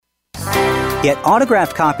Get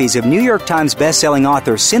autographed copies of New York Times bestselling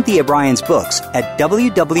author Cynthia Bryan's books at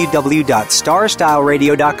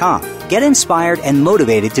www.starstyleradio.com. Get inspired and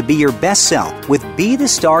motivated to be your best self with Be the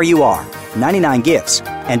Star You Are, 99 gifts,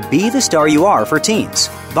 and Be the Star You Are for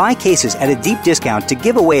teens. Buy cases at a deep discount to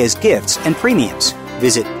give away as gifts and premiums.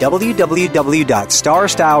 Visit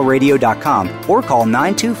www.starstyleradio.com or call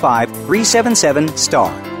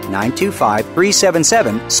 925-377-STAR.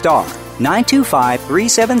 925-377-STAR.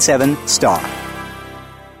 925-377-STAR.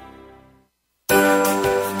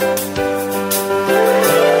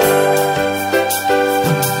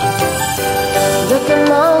 Look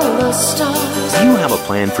among the stars. Do you have a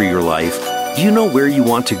plan for your life? Do you know where you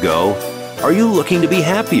want to go? Are you looking to be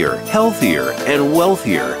happier, healthier, and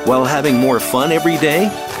wealthier while having more fun every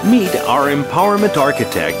day? Meet our empowerment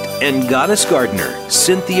architect and goddess gardener,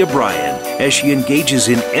 Cynthia Bryan, as she engages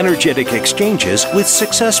in energetic exchanges with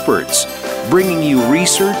successperts, bringing you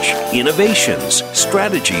research, innovations,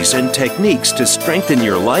 strategies, and techniques to strengthen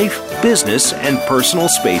your life, business, and personal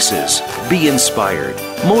spaces. Be inspired,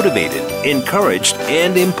 motivated, encouraged,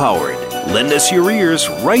 and empowered. Lend us your ears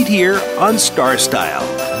right here on Star Style.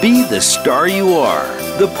 Be the star you are.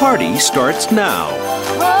 The party starts now.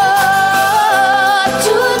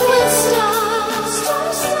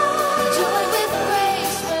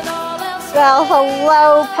 Well,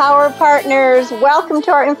 hello, Power Partners. Welcome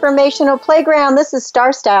to our informational playground. This is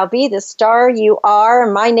Star Style. Be the star you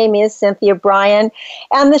are. My name is Cynthia Bryan,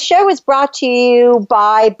 and the show is brought to you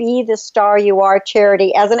by Be the Star You Are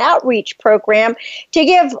charity as an outreach program to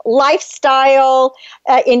give lifestyle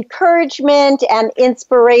encouragement and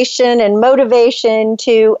inspiration and motivation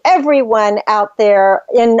to everyone out there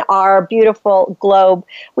in our beautiful globe.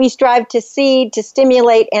 We strive to seed, to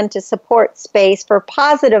stimulate, and to support space for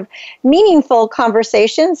positive, meaningful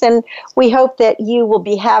conversations, and we hope that you will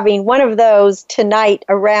be having one of those tonight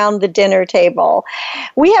around the dinner table.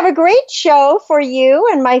 We have a great show for you,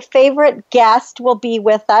 and my favorite guest will be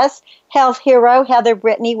with us. Health hero Heather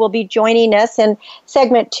Brittany will be joining us in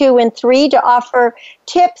segment 2 and 3 to offer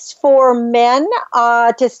tips for men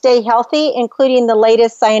to stay healthy, including the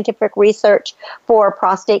latest scientific research for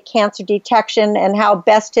prostate cancer detection and how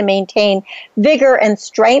best to maintain vigor and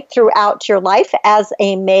strength throughout your life as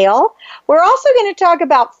a male. We're also going to talk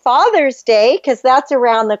about Father's Day because that's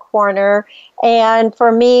around the corner. And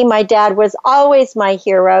for me, my dad was always my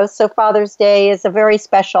hero, so Father's Day is a very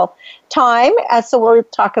special time. So we'll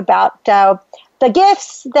talk about the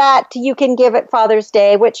gifts that you can give at Father's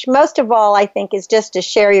Day, which most of all, I think, is just to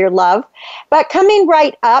share your love. But coming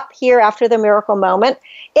right up here after the miracle moment,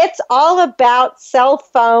 it's all about cell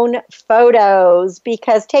phone photos,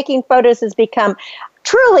 because taking photos has become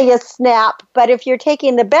truly a snap. But if you're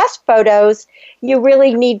taking the best photos, you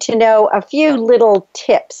really need to know a few little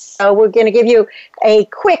tips. So we're going to give you a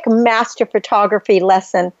quick master photography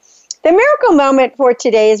lesson. The miracle moment for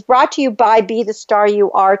today is brought to you by Be the Star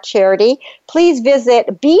You Are charity. Please visit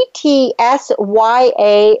btsya.org,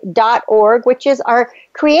 which is our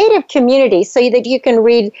creative community, so that you can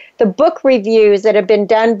read the book reviews that have been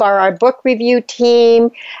done by our book review team,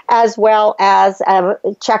 as well as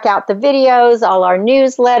check out the videos, all our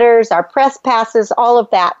newsletters, our press passes, all of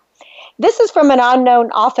that. This is from an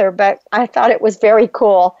unknown author, but I thought it was very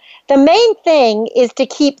cool. The main thing is to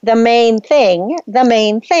keep the main thing the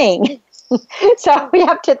main thing. So we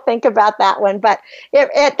have to think about that one, but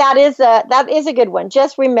that is a good one.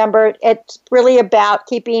 Just remember, it's really about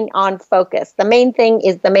keeping on focus. The main thing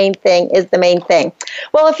is the main thing is the main thing.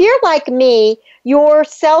 Well, if you're like me, your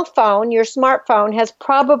cell phone, your smartphone has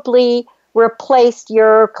probably replaced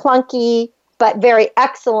your clunky but very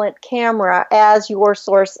excellent camera as your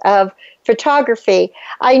source of photography.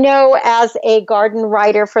 I know as a garden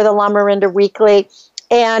writer for the Lamarinda Weekly,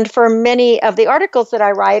 and for many of the articles that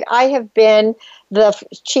I write, I have been the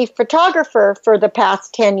chief photographer for the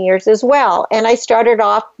past 10 years as well. And I started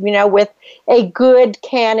off, with a good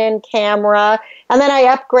Canon camera, and then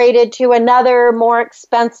I upgraded to another more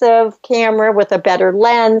expensive camera with a better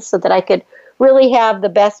lens so that I could really have the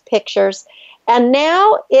best pictures. And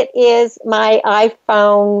now it is my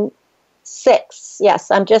iPhone 6.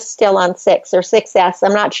 Yes, I'm just still on 6 or 6S.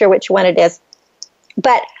 I'm not sure which one it is.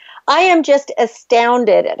 But I am just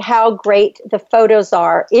astounded at how great the photos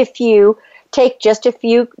are if you take just a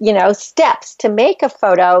few, steps to make a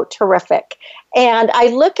photo terrific. And I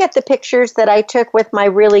look at the pictures that I took with my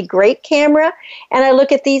really great camera, and I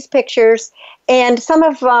look at these pictures, and some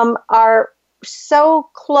of them are so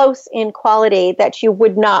close in quality that you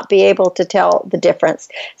would not be able to tell the difference.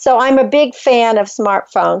 So I'm a big fan of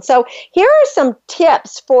smartphones. So here are some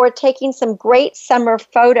tips for taking some great summer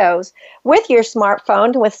photos with your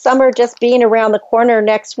smartphone, with summer just being around the corner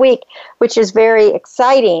next week, which is very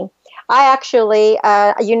exciting. I actually,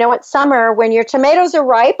 it's summer, when your tomatoes are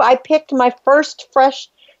ripe, I picked my first fresh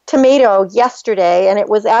tomato yesterday, and it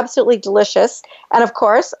was absolutely delicious. And of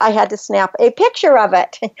course, I had to snap a picture of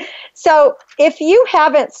it. So if you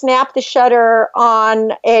haven't snapped the shutter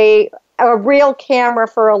on a real camera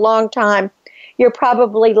for a long time, you're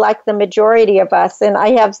probably like the majority of us. And I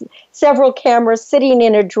have several cameras sitting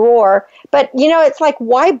in a drawer. But, it's like,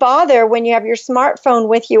 why bother when you have your smartphone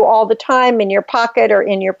with you all the time in your pocket or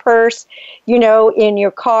in your purse, in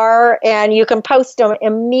your car, and you can post them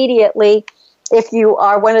immediately if you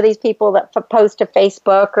are one of these people that post to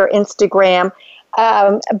Facebook or Instagram.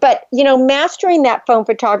 But, mastering that phone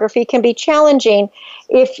photography can be challenging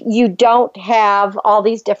if you don't have all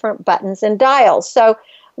these different buttons and dials. So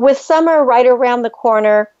with summer right around the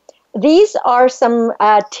corner, these are some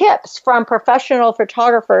tips from professional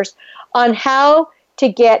photographers on how to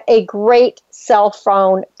get a great cell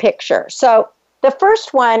phone picture. So the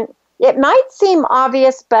first one, it might seem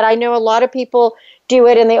obvious, but I know a lot of people do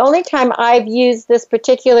it. And the only time I've used this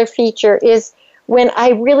particular feature is when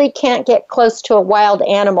I really can't get close to a wild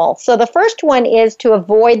animal. So the first one is to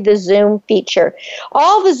avoid the zoom feature.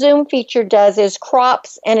 All the zoom feature does is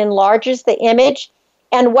crops and enlarges the image.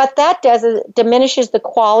 And what that does is it diminishes the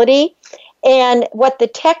quality. And what the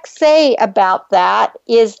techs say about that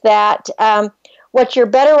is that what you're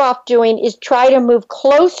better off doing is try to move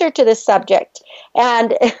closer to the subject.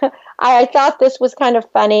 And I thought this was kind of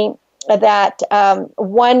funny that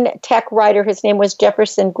one tech writer, his name was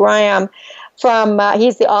Jefferson Graham,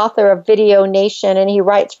 he's the author of Video Nation, and he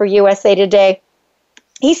writes for USA Today.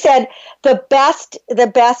 He said, the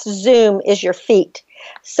best zoom is your feet.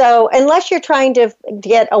 So unless you're trying to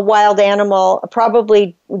get a wild animal,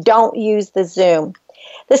 probably don't use the zoom.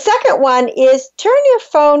 The second one is turn your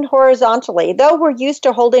phone horizontally. Though we're used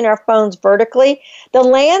to holding our phones vertically, the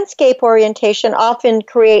landscape orientation often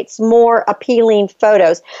creates more appealing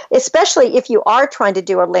photos, especially if you are trying to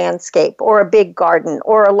do a landscape or a big garden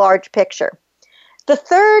or a large picture. The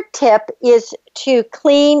third tip is to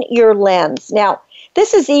clean your lens. Now,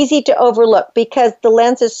 this is easy to overlook because the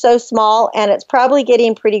lens is so small and it's probably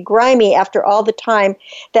getting pretty grimy after all the time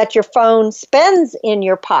that your phone spends in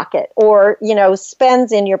your pocket or,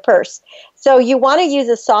 spends in your purse. So you want to use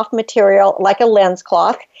a soft material like a lens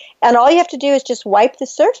cloth, and all you have to do is just wipe the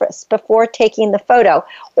surface before taking the photo.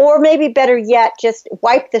 Or maybe better yet, just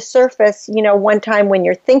wipe the surface, one time when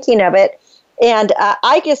you're thinking of it. And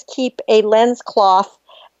I just keep a lens cloth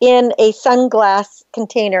in a sunglass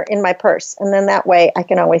container in my purse. And then that way I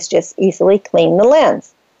can always just easily clean the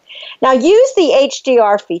lens. Now use the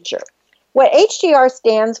HDR feature. What HDR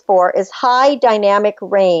stands for is high dynamic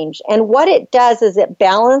range. And what it does is it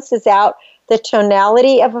balances out the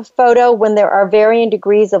tonality of a photo when there are varying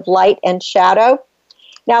degrees of light and shadow.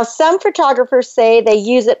 Now some photographers say they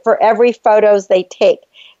use it for every photos they take.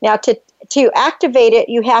 Now to activate it,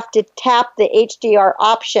 you have to tap the HDR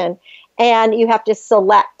option and you have to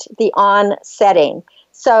select the on setting.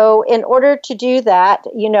 So in order to do that,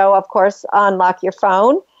 of course, unlock your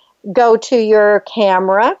phone, go to your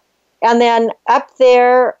camera, and then up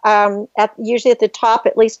there, usually at the top,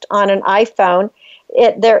 at least on an iPhone,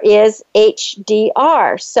 there is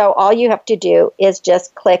HDR. So all you have to do is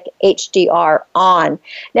just click HDR on.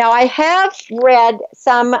 Now, I have read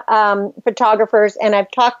some photographers, and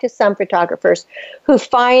I've talked to some photographers who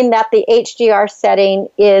find that the HDR setting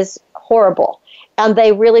is horrible, and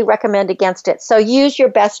they really recommend against it. So use your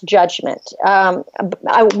best judgment.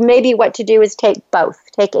 Maybe what to do is take both.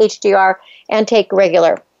 Take HDR and take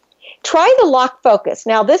regular. Try the lock focus.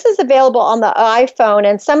 Now, this is available on the iPhone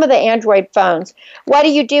and some of the Android phones. What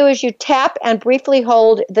you do is you tap and briefly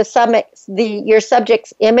hold your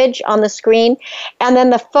subject's image on the screen, and then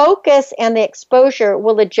the focus and the exposure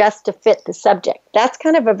will adjust to fit the subject. That's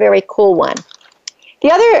kind of a very cool one.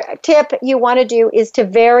 The other tip you want to do is to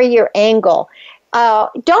vary your angle.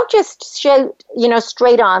 Don't just shoot,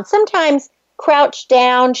 straight on. Sometimes crouch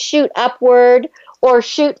down, shoot upward, or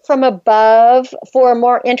shoot from above for a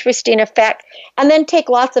more interesting effect, and then take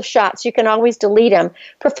lots of shots. You can always delete them.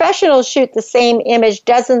 Professionals shoot the same image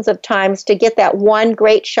dozens of times to get that one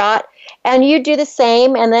great shot, and you do the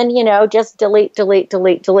same, and then, just delete.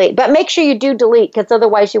 But make sure you do delete, because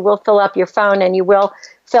otherwise you will fill up your phone and you will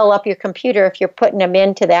fill up your computer if you're putting them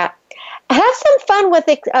into that. Have some fun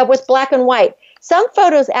with black and white. Some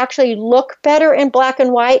photos actually look better in black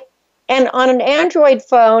and white, And on an Android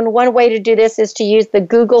phone, one way to do this is to use the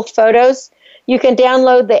Google Photos. You can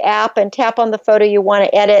download the app and tap on the photo you want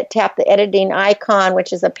to edit, tap the editing icon,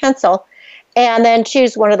 which is a pencil, and then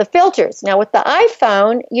choose one of the filters. Now, with the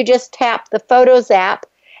iPhone, you just tap the Photos app,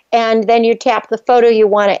 and then you tap the photo you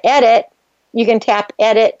want to edit. You can tap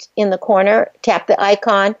Edit in the corner, tap the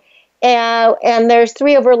icon, and there's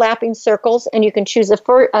 3 overlapping circles, and you can choose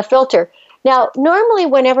a filter. Now, normally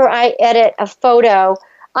whenever I edit a photo,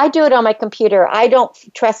 I do it on my computer. I don't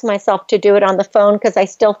trust myself to do it on the phone because I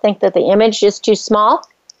still think that the image is too small.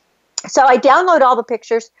 So I download all the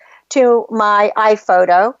pictures to my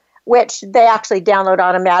iPhoto, which they actually download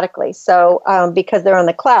automatically, so because they're on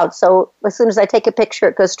the cloud. So as soon as I take a picture,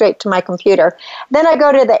 it goes straight to my computer. Then I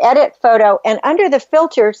go to the edit photo, and under the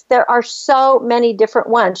filters, there are so many different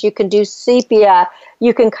ones. You can do sepia.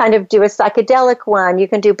 You can kind of do a psychedelic one. You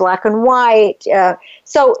can do black and white.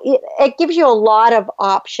 So it gives you a lot of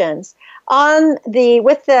options.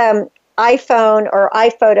 With the iPhone or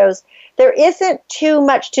iPhotos, there isn't too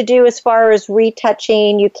much to do as far as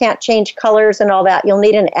retouching. You can't change colors and all that. You'll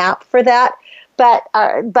need an app for that. But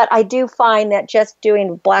I do find that just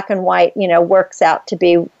doing black and white, works out to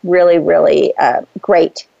be really, really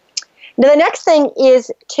great. Now, the next thing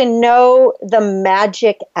is to know the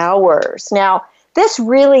magic hours. Now, this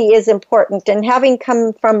really is important. And having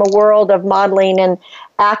come from a world of modeling and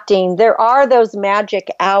acting, there are those magic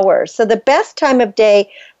hours. So the best time of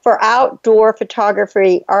day for outdoor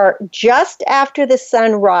photography are just after the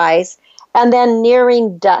sunrise and then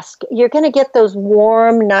nearing dusk. You're going to get those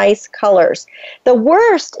warm, nice colors. The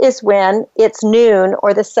worst is when it's noon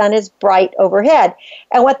or the sun is bright overhead.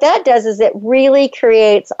 And what that does is it really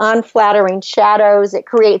creates unflattering shadows. It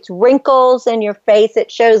creates wrinkles in your face. It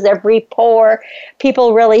shows every pore.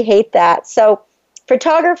 People really hate that. So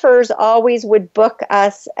photographers always would book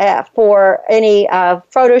us for any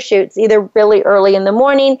photo shoots, either really early in the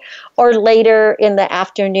morning or later in the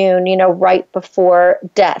afternoon, right before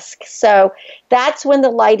dusk. So that's when the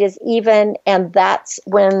light is even, and that's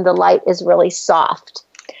when the light is really soft.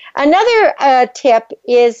 Another tip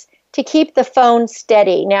is to keep the phone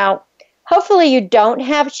steady. Now, hopefully you don't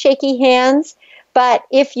have shaky hands, but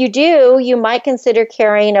if you do, you might consider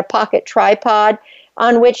carrying a pocket tripod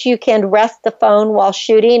on which you can rest the phone while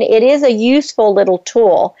shooting. It is a useful little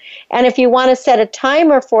tool. And if you want to set a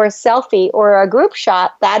timer for a selfie or a group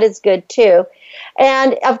shot, that is good too.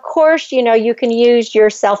 And of course, you can use your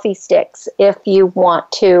selfie sticks if you want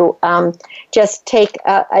to just take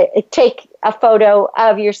a photo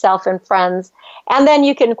of yourself and friends. And then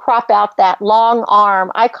you can crop out that long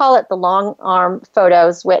arm. I call it the long arm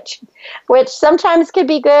photos, which sometimes could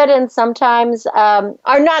be good and sometimes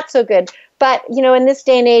are not so good. But, in this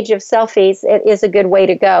day and age of selfies, it is a good way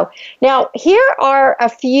to go. Now, here are a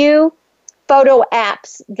few photo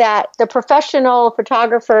apps that the professional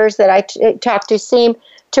photographers that I talk to seem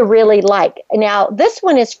to really like. Now, this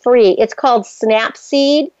one is free. It's called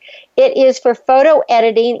Snapseed. It is for photo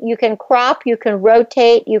editing. You can crop, you can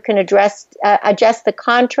rotate, you can adjust the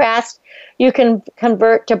contrast, you can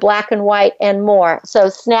convert to black and white and more. So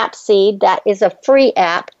Snapseed, that is a free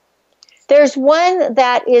app. There's one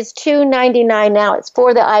that is $2.99 now. It's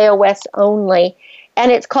for the iOS only, and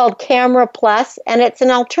it's called Camera Plus, and it's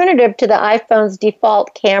an alternative to the iPhone's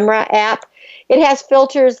default camera app. It has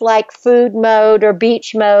filters like food mode or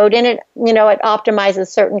beach mode, and it optimizes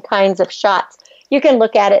certain kinds of shots. You can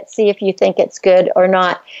look at it, see if you think it's good or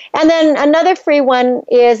not. And then another free one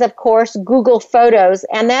is, of course, Google Photos,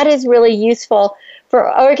 and that is really useful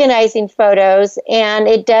for organizing photos, and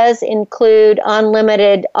it does include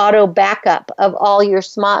unlimited auto backup of all your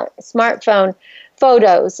smartphone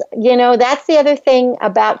photos. That's the other thing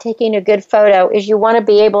about taking a good photo is you want to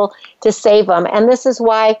be able to save them. And this is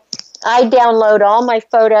why I download all my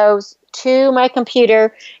photos to my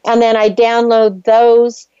computer, and then I download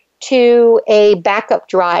those to a backup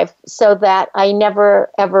drive so that I never,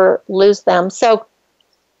 ever lose them. So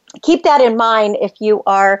keep that in mind if you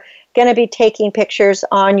are going to be taking pictures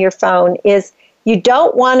on your phone. Is you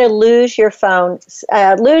don't want to lose your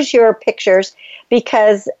lose your pictures,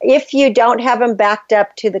 because if you don't have them backed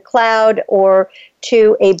up to the cloud or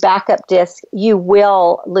to a backup disk, you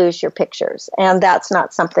will lose your pictures, and that's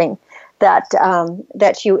not something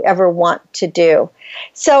that you ever want to do.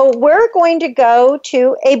 So we're going to go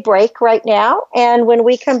to a break right now, and when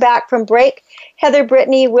we come back from break, Heather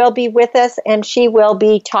Brittany will be with us, and she will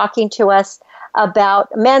be talking to us about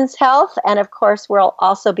men's health, and of course we'll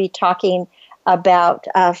also be talking about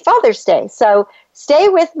Father's Day. So stay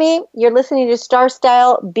with me. You're listening to Star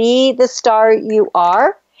Style, Be the Star You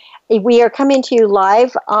Are. We are coming to you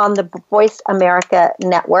live on the Voice America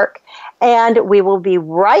Network. And we will be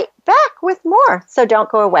right back with more. So don't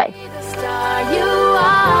go away. Be the star you are.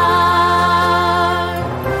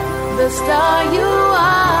 The star you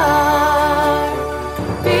are.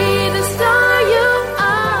 Be the star you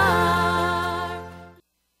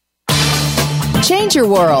are. Change your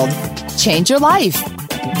world. Change your life.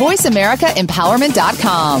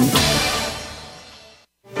 VoiceAmericaEmpowerment.com.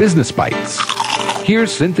 Business Bites.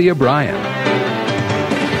 Here's Cynthia Bryan.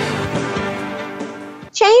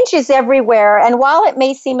 Change is everywhere, and while it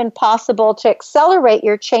may seem impossible to accelerate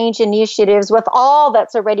your change initiatives with all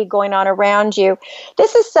that's already going on around you,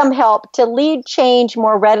 this is some help to lead change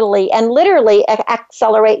more readily and literally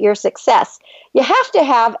accelerate your success. You have to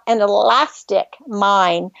have an elastic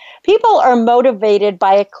mind. People are motivated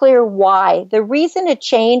by a clear why. The reason a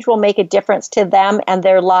change will make a difference to them and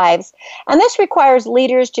their lives. And this requires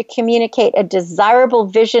leaders to communicate a desirable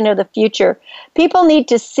vision of the future. People need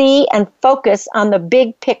to see and focus on the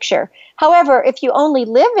big picture. However, if you only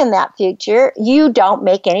live in that future, you don't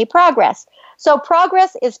make any progress. So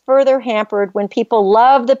progress is further hampered when people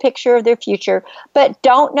love the picture of their future, but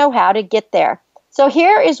don't know how to get there. So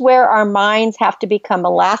here is where our minds have to become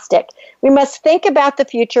elastic. We must think about the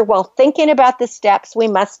future while thinking about the steps we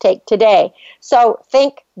must take today. So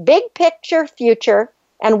think big picture future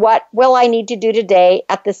and what will I need to do today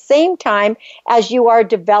at the same time as you are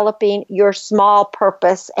developing your small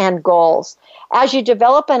purpose and goals. As you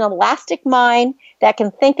develop an elastic mind that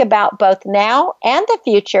can think about both now and the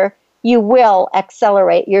future, you will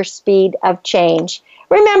accelerate your speed of change.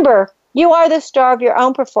 Remember, you are the star of your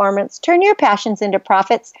own performance. Turn your passions into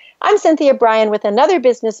profits. I'm Cynthia Bryan with another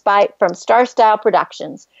Business Bite from Star Style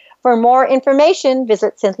Productions. For more information,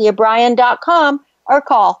 visit CynthiaBryan.com or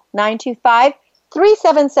call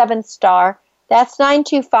 925-377-STAR. That's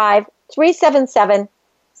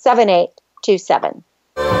 925-377-7827.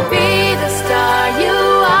 Be the star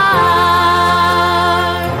you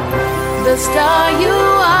are. The star you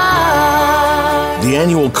are. The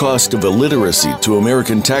annual cost of illiteracy to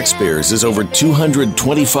American taxpayers is over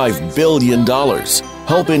 $225 billion.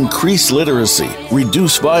 Help increase literacy,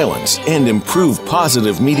 reduce violence, and improve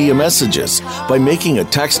positive media messages by making a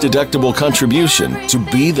tax-deductible contribution to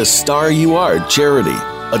Be the Star You Are charity.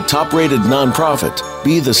 A top-rated nonprofit,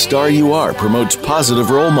 Be the Star You Are promotes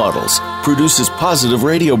positive role models, produces positive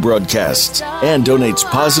radio broadcasts, and donates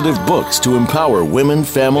positive books to empower women,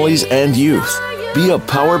 families, and youth. Be a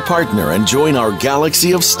power partner and join our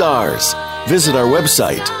galaxy of stars. Visit our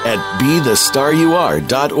website at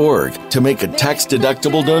BeTheStarYouAre.org to make a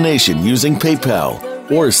tax-deductible donation using PayPal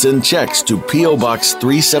or send checks to P.O. Box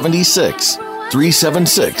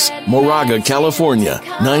 376 Moraga, California,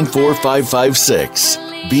 94556.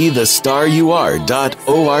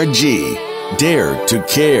 BeTheStarYouAre.org. Dare to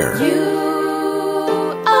care.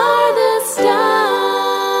 You are the star.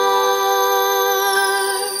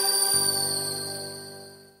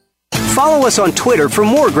 Follow us on Twitter for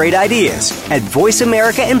more great ideas at Voice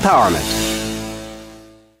America Empowerment.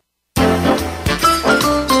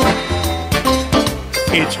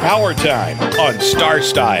 It's power time on Star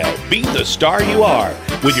Style. Be the star you are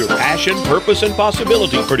with your passion, purpose, and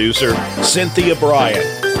possibility producer, Cynthia Bryan.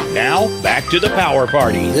 Now, back to the Power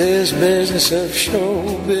Party. This business of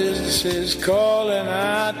show business is calling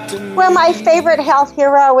out to me. Well, my favorite health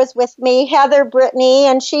hero is with me, Heather Brittany,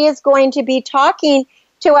 and she is going to be talking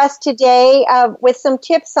to us today with some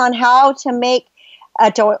tips on how to make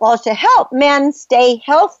to help men stay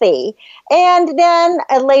healthy. And then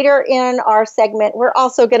later in our segment, we're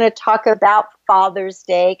also going to talk about Father's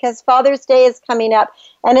Day, because Father's Day is coming up,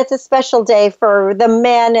 and it's a special day for the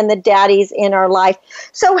men and the daddies in our life.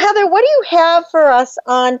 So, Heather, what do you have for us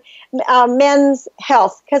on men's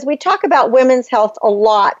health? Because we talk about women's health a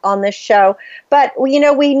lot on this show, but we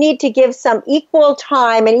need to give some equal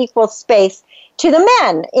time and equal space to the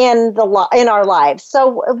men in our lives.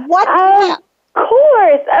 So, what do you have?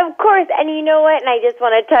 Of course. And you know what? And I just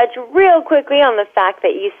want to touch real quickly on the fact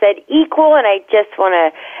that you said equal, and I just want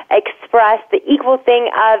to express the equal thing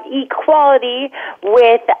of equality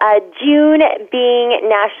with June being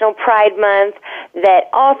National Pride Month, that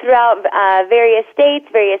all throughout various states,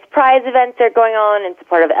 various prize events are going on in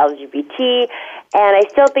support of LGBT, and I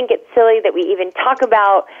still think it's silly that we even talk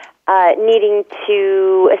about needing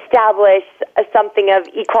to establish something of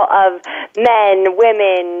equal of men,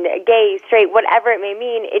 women, gay, straight, whatever it may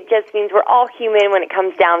mean. It just means we're all human when it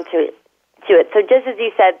comes down to to it. So just as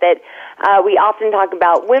you said that we often talk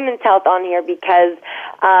about women's health on here because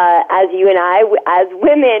as you and I, as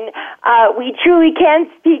women, we truly can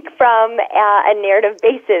speak from a narrative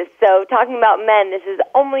basis. So talking about men, this is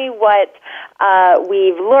only what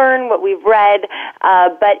we've learned, what we've read,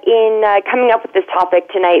 but in coming up with this topic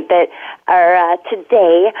tonight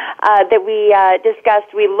today that we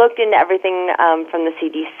discussed, we looked into everything from the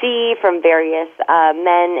CDC, from various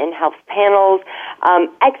men and health panels,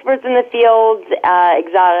 experts in the field,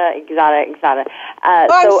 exotic.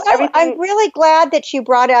 I'm really glad that you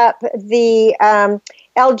brought up the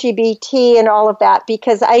LGBT and all of that,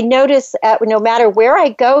 because I notice no matter where I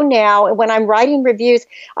go now, when I'm writing reviews,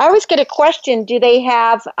 I always get a question, do they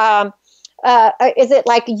have, is it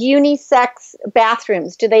like unisex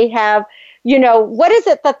bathrooms? Do they have, what is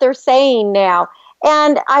it that they're saying now?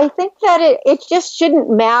 And I think that it just shouldn't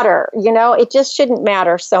matter, it just shouldn't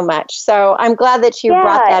matter so much. So I'm glad that you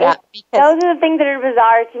brought that up. Those are the things that are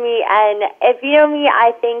bizarre to me. And if you know me,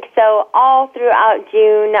 I think so all throughout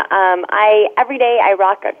June. Every day I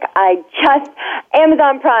rock,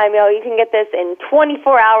 Amazon Prime, you can get this in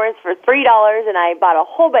 24 hours for $3, and I bought a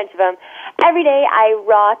whole bunch of them. Every day I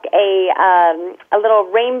rock a little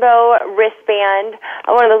rainbow wristband,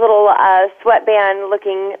 one of those little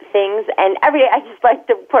sweatband-looking things, and every day I just like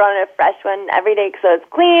to put on a fresh one every day so it's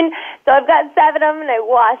clean. So I've got 7 of them, and I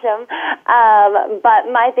wash them.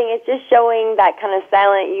 But my thing is just showing that kind of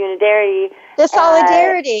silent unitarity. The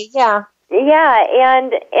solidarity, yeah. Yeah,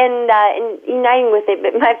 and uniting with it.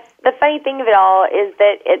 But the funny thing of it all is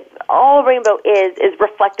that all rainbow is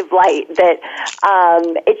reflective light. That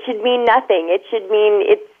it should mean nothing. It should mean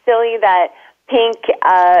it's silly that pink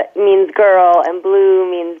means girl and blue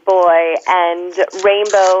means boy, and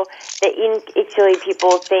rainbow that actually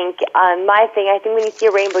people think. My thing, I think when you see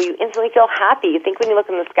a rainbow, you instantly feel happy. You think when you look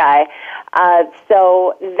in the sky.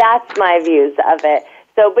 So that's my views of it.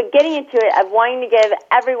 So, but getting into it, I'm wanting to give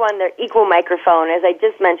everyone their equal microphone, as I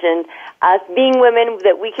just mentioned, us being women,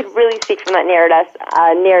 that we could really speak from that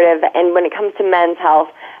narrative. And when it comes to men's health,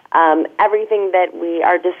 everything that we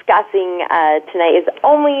are discussing tonight is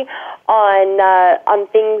only on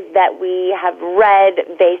things that we have read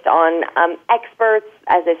based on experts.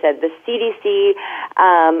 As I said, the CDC,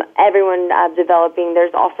 everyone developing.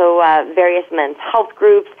 There's also various men's health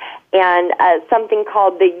groups, and something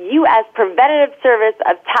called the U.S. Preventative Service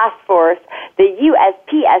of Task Force, the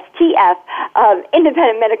USPSTF,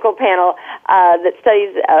 independent medical panel that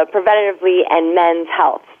studies preventatively and men's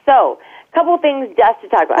health. So, a couple of things just to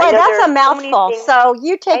talk about. Well, that's a mouthful, so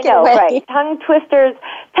you take it away. Right. Tongue twisters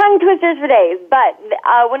for days. But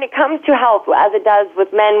when it comes to health, as it does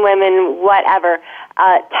with men, women, whatever,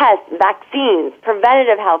 tests, vaccines,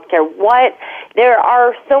 preventative health care, there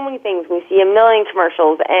are so many things. We see a million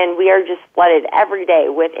commercials, and we are just flooded every day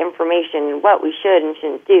with information, what we should and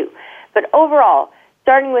shouldn't do. But overall,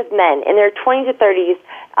 starting with men in their 20s to 30s,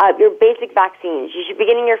 your basic vaccines. You should be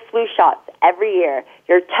getting your flu shots every year.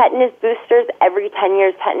 Your tetanus boosters every 10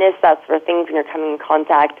 years. Tetanus, that's for things when you're coming in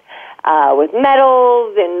contact with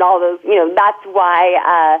metals and all those. That's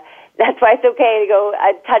why it's okay to go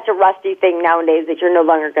touch a rusty thing nowadays that you're no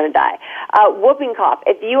longer going to die. Whooping cough.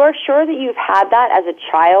 If you are sure that you've had that as a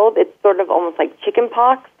child, it's sort of almost like chicken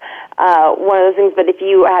pox. One of those things. But if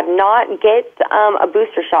you have not, get a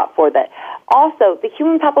booster shot for that. Also, the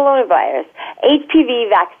human papillomavirus, HPV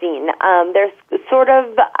vaccine. There's sort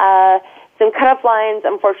of some cut-off lines,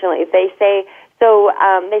 unfortunately. They say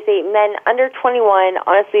men under 21.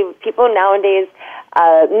 Honestly, people nowadays,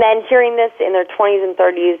 men hearing this in their 20s and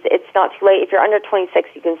 30s, it's not too late. If you're under 26,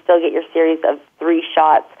 you can still get your series of 3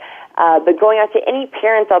 shots. But going out to any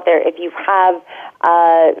parents out there, if you have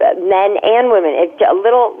men and women,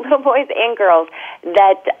 little boys and girls,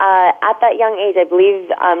 that at that young age, I believe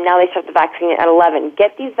now they start the vaccine at 11.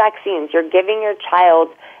 Get these vaccines. You're giving your child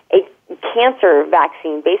a cancer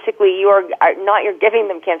vaccine. Basically, you're giving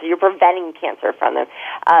them cancer. You're preventing cancer from them.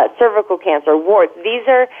 Cervical cancer, warts. These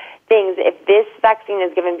are things. If this vaccine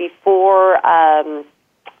is given before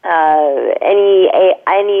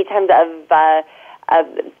any times of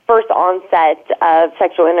first onset of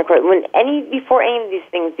sexual intercourse, before any of these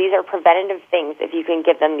things, these are preventative things if you can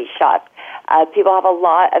give them these shots. People have a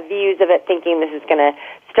lot of views of it, thinking this is going to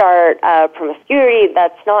start promiscuity.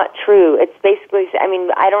 That's not true. It's basically,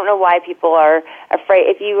 I don't know why people are afraid.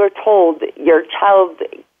 If you are told your child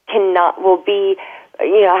will be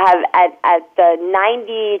have at the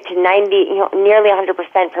 90 to 90, nearly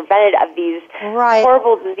 100% prevented of these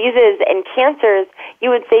horrible diseases and cancers, you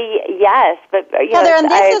would say yes. But Heather, and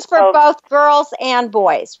this is for both girls and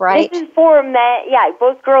boys, right? This is for men,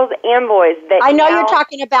 both girls and boys. I know you're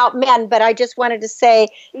talking about men, but I just wanted to say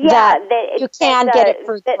that you can get it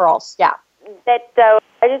for girls. Yeah.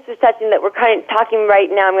 I just was touching that we're kind of talking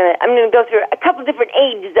right now. I'm gonna go through a couple different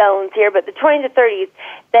age zones here, but the 20s to 30s.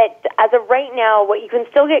 That as of right now, what you can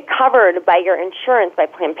still get covered by your insurance, by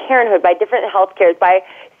Planned Parenthood, by different health cares, by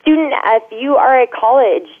student. If you are a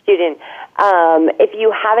college student, if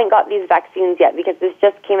you haven't got these vaccines yet, because this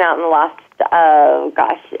just came out in the last. Within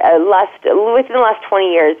the last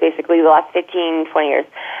 20 years, basically the last 15, 20 years.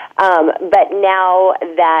 But now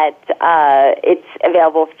that it's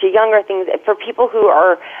available to younger things, for people who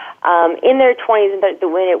are in their 20s and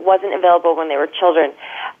when it wasn't available when they were children,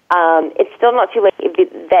 it's still not too late.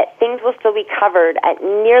 That things will still be covered at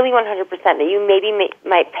nearly 100%. That you maybe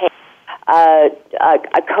might pay a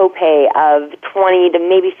copay of $20 to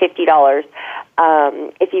maybe $50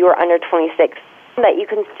 if you are under 26. That you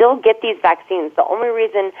can still get these vaccines. The only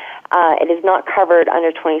reason it is not covered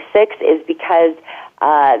under 26 is because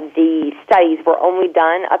the studies were only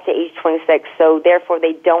done up to age 26, so therefore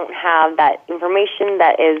they don't have that information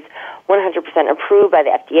that is 100% approved by the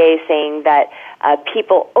FDA saying that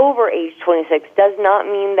people over age 26 does not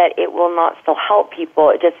mean that it will not still help people.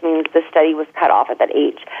 It just means the study was cut off at that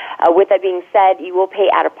age. With that being said, you will pay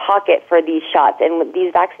out of pocket for these shots, and with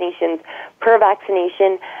these vaccinations, per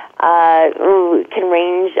vaccination, can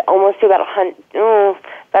range almost to about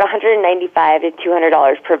 $195 to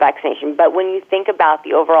 $200 per vaccination. But when you think about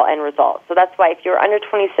the overall end result, so that's why if you're under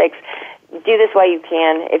 26, do this while you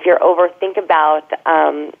can. If you're over, think about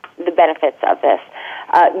the benefits of this.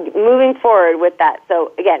 Moving forward with that,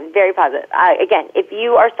 so again, very positive. Again, if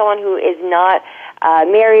you are someone who is not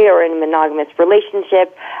married or in a monogamous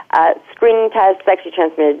relationship, screening tests, sexually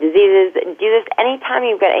transmitted diseases, do this anytime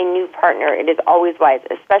you've got a new partner. It is always wise,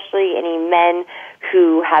 especially any men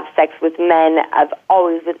who have sex with men,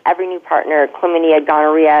 always with every new partner, chlamydia,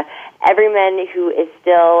 gonorrhea. Every man who is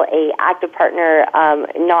still a active partner,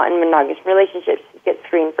 not in monogamous relationships, gets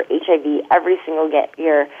screened for HIV every single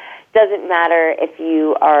year. Doesn't matter if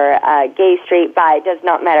you are gay, straight, bi, does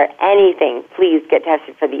not matter anything. Please get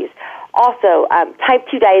tested for these. Also, type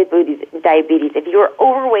 2 diabetes. If you are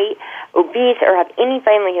overweight, obese, or have any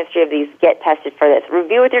family history of these, get tested for this.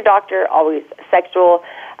 Review with your doctor, always sexual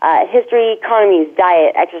history, economies,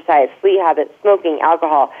 diet, exercise, sleep habits, smoking,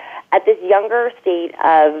 alcohol. At this younger state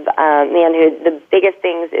of manhood, the biggest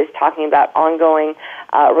things is talking about ongoing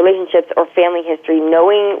relationships or family history,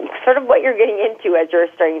 knowing sort of what you're getting into as you're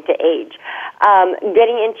starting to age.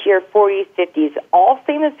 Getting into your 40s, 50s, all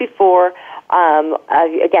same as before.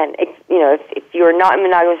 Again, if you're not in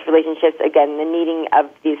monogamous relationships, again, the needing of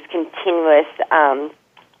these continuous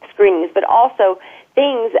screenings, but also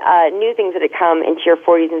new things that come into your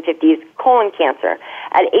 40s and 50s, colon cancer.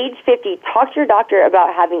 At age 50, talk to your doctor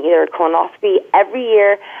about having either a colonoscopy every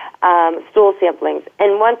year, stool samplings.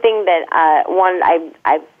 And one thing that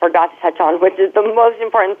I forgot to touch on, which is the most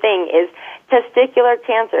important thing, is testicular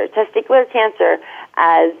cancer. Testicular cancer,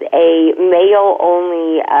 as a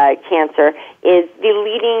male-only cancer, is the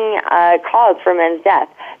leading cause for men's death.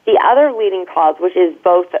 The other leading cause, which is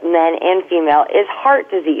both men and female, is heart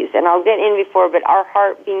disease. And I'll get in before, but our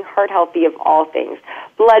heart being heart healthy of all things.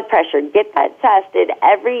 Blood pressure, get that tested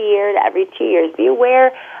every year to every 2 years. Be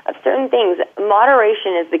aware of certain things.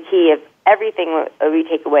 Moderation is the key of everything we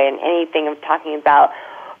take away, and anything of talking about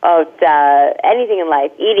anything in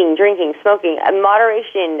life, eating, drinking, smoking.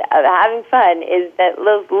 Moderation of having fun is that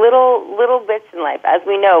those little bits in life. As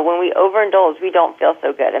we know, when we overindulge, we don't feel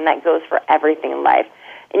so good, and that goes for everything in life.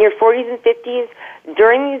 In your 40s and 50s,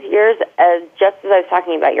 during these years, just as I was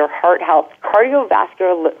talking about your heart health,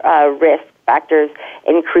 cardiovascular risk factors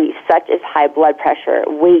increase, such as high blood pressure,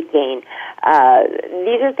 weight gain.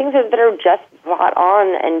 These are things that are just brought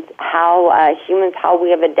on, and how humans, how we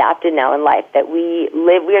have adapted now in life, that we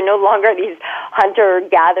live. We are no longer these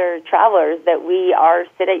hunter-gatherer travelers, that we are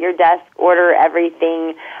sit at your desk, order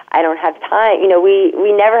everything. I don't have time.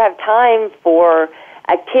 We never have time for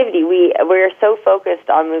activity. We're so focused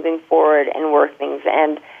on moving forward and work things,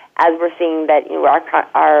 and as we're seeing that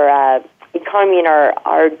our economy and our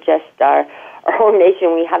whole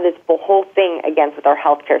nation, we have this whole thing against with our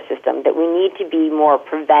healthcare system, that we need to be more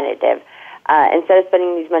preventative. Instead of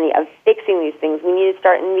spending these money of fixing these things, we need to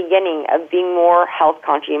start in the beginning of being more health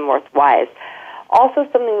conscious and more wise. Also,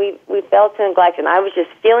 something we failed to neglect, and I was just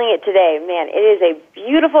feeling it today. Man, it is a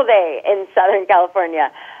beautiful day in Southern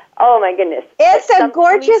California. Oh my goodness! It's a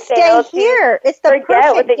gorgeous day here. It's the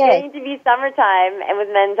forget with perfect it day. getting to be summertime and with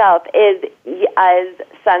Men's Health is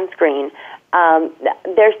sunscreen.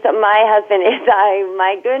 There's my husband is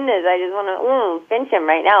my goodness, I just want to pinch him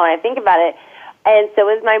right now when I think about it. And so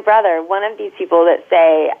is my brother, one of these people that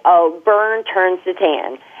say, "Oh, burn turns to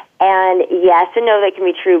tan." And yes and no, that can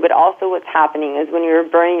be true. But also, what's happening is when you're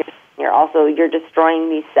burning, you're destroying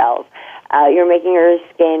these cells. You're making your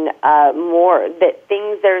skin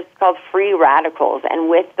there's called free radicals. And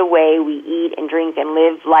with the way we eat and drink and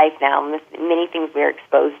live life now, many things we're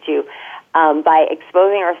exposed to, by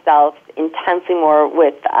exposing ourselves intensely more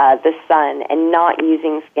with the sun and not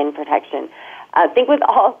using skin protection. I think with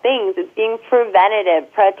all things, it's being preventative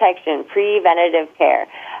care.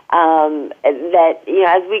 That,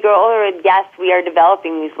 as we grow older, yes, we are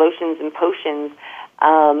developing these lotions and potions,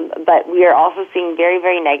 but we are also seeing very,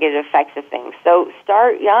 very negative effects of things. So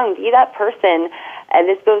start young. Be that person, and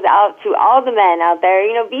this goes out to all the men out there.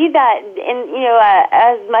 Be that, and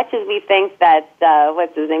as much as we think that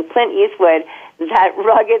what's his name, Clint Eastwood, that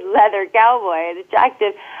rugged leather cowboy, is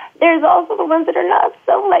attractive. There's also the ones that are not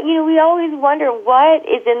so. We always wonder what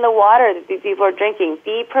is in the water that these people are drinking.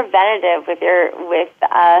 Be preventative with your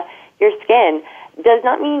skin. Does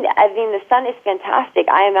not mean, the sun is fantastic.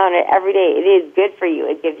 I am out on it every day. It is good for you.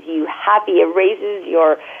 It gives you happy. It raises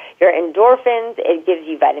your endorphins. It gives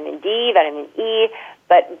you vitamin D, vitamin E.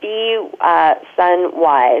 But be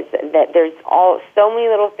sun-wise. That there's so many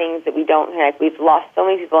little things that we don't like. We've lost so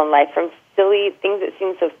many people in life from silly things that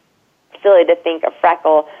seem so silly to think, a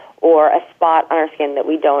freckle or a spot on our skin that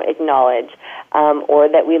we don't acknowledge, or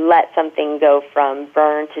that we let something go from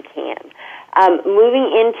burn to tan.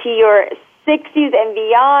 Moving into your 60s and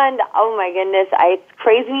beyond, oh my goodness, it's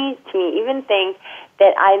crazy to me even think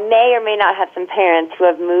that I may or may not have some parents who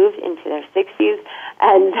have moved into their 60s,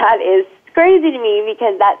 and that is crazy to me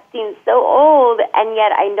because that seems so old, and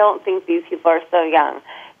yet I don't think these people are so young.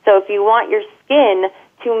 So if you want your skin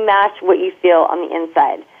to match what you feel on the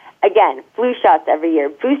inside, again, flu shots every year,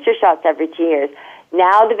 booster shots every 2 years.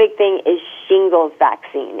 Now the big thing is shingles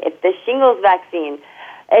vaccine. If the shingles vaccine,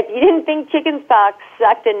 if you didn't think chickenpox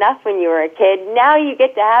sucked enough when you were a kid, now you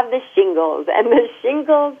get to have the shingles. And the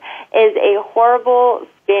shingles is a horrible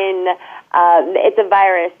skin, it's a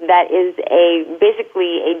virus that is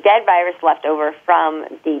basically a dead virus left over from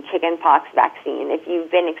the chickenpox vaccine. If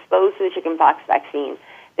you've been exposed to the chickenpox vaccine,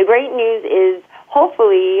 the great news is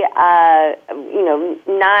hopefully,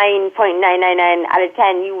 9.999 out of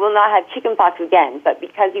 10, you will not have chickenpox again. But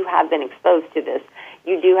because you have been exposed to this,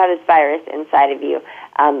 you do have this virus inside of you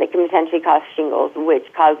that can potentially cause shingles,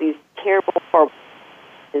 which cause these terrible, horrible.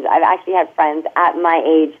 I've actually had friends at my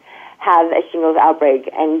age have a shingles outbreak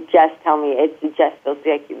and just tell me it just feels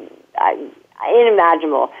like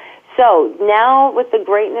unimaginable. So now, with the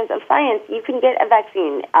greatness of science, you can get a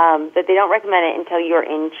vaccine, but they don't recommend it until you're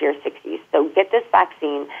into your 60s. So get this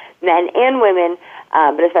vaccine, men and women,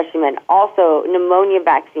 but especially men. Also, pneumonia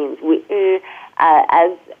vaccines.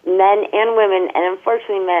 As men and women, and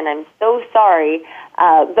unfortunately men, I'm so sorry,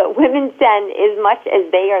 but women tend, as much as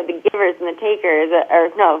they are the givers and the takers,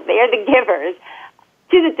 they are the givers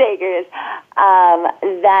to the takers,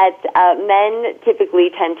 that men typically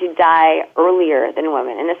tend to die earlier than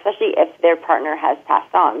women, and especially if their partner has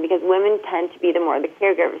passed on, because women tend to be the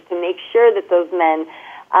caregivers to make sure that those men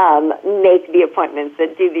make the appointments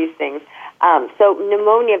that do these things. So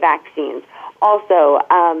pneumonia vaccines. Also,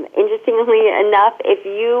 interestingly enough, if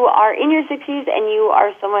you are in your 60s and you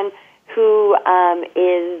are someone who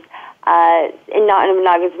is not in a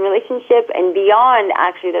monogamous relationship and beyond,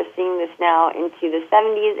 actually they're seeing this now into the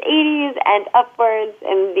 70s, 80s, and upwards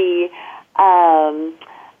in the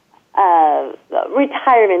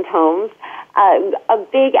retirement homes,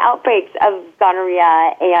 big outbreaks of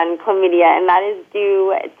gonorrhea and chlamydia, and that is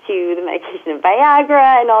due to the medication of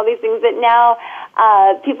Viagra and all these things that now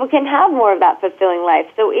people can have more of that fulfilling life.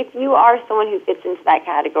 So if you are someone who fits into that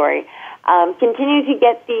category, continue to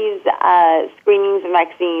get these screenings and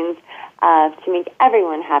vaccines to make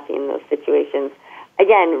everyone happy in those situations.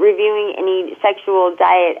 Again, reviewing any sexual,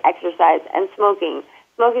 diet, exercise, and smoking.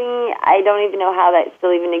 Smoking, I don't even know how that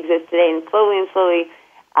still even exists today, and slowly,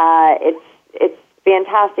 it's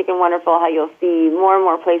fantastic and wonderful how you'll see more and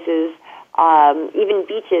more places, even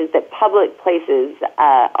beaches, that public places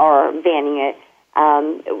are banning it.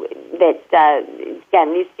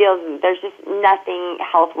 Again, these fields, there's just nothing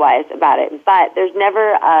health-wise about it. But there's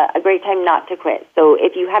never a great time not to quit. So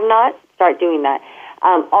if you have not, start doing that.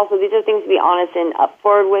 Also, these are things to be honest and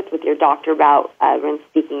upfront with your doctor about when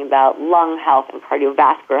speaking about lung health and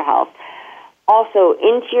cardiovascular health. Also,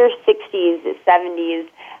 into your 60s, 70s,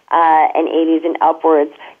 and 80s and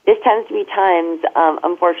upwards, this tends to be times,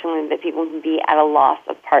 unfortunately, that people can be at a loss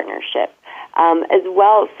of partnership as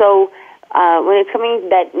well. So when it's coming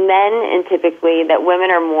that men, and typically that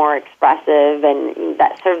women are more expressive, and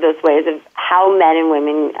that sort of those ways of how men and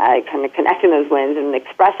women kind of connect in those ways and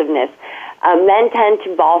expressiveness, men tend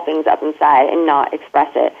to ball things up inside and not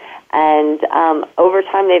express it. And over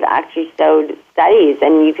time, they've actually showed studies,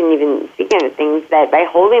 and you can even speak of things that by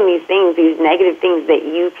holding these things, these negative things, that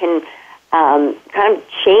you can kind of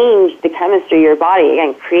change the chemistry of your body.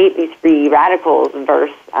 Again, create these free radicals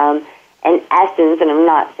versus an essence, and I'm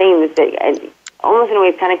not saying this, that almost in a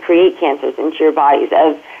way kind of create cancers into your bodies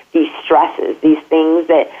of these stresses, these things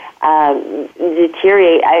that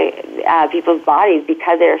deteriorate people's bodies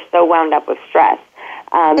because they're so wound up with stress.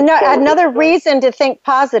 Another reason to think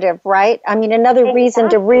positive, right? I mean, another reason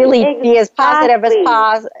to really be as positive as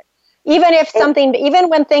possible. Even if even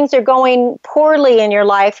when things are going poorly in your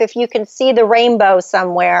life, if you can see the rainbow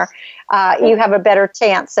somewhere, you have a better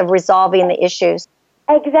chance of resolving the issues.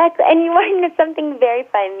 Exactly. And you want to know something very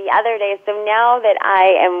fun the other day. So now that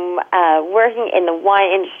I am working in the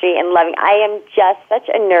wine industry and I am just such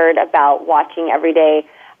a nerd about watching every day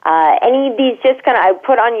any of these just kind of, I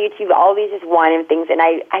put on YouTube all these just wine and things, and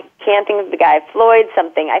I can't think of the guy, Floyd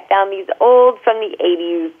something. I found these old from the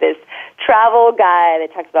 80s, this travel guy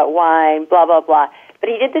that talks about wine, blah, blah, blah. But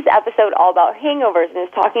he did this episode all about hangovers, and was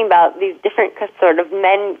talking about these different sort of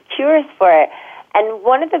men cures for it. And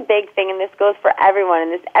one of the big thing, and this goes for everyone,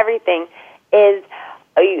 and this everything, is,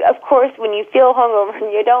 of course, when you feel hungover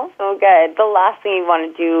and you don't feel good, the last thing you want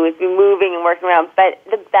to do is be moving and working around. But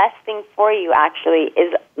the best thing for you, actually,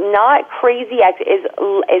 is not crazy,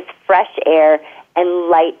 is fresh air and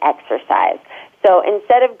light exercise. So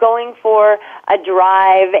instead of going for a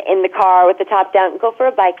drive in the car with the top down, go for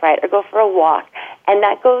a bike ride or go for a walk. And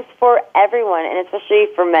that goes for everyone, and especially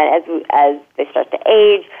for men as they start to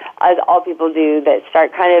age, as all people do, that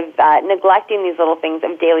start kind of neglecting these little things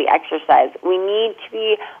of daily exercise. We need to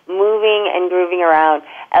be moving and grooving around,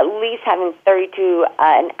 at least having 30 to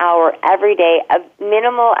an hour every day of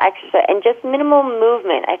minimal exercise and just minimal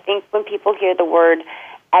movement. I think when people hear the word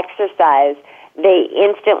exercise, they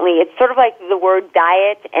instantly, it's sort of like the word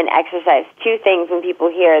diet and exercise. Two things when people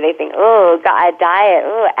hear, they think, oh, God, diet,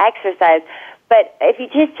 oh, exercise. But if you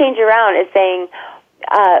just change around, it's saying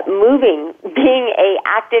moving, being a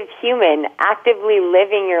active human, actively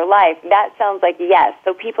living your life, that sounds like yes.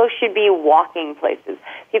 So people should be walking places.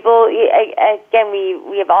 People, again,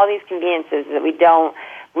 we have all these conveniences that we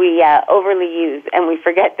overly use, and we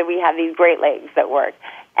forget that we have these great legs that work.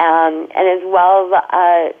 And as well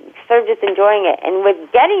as sort of just enjoying it. And with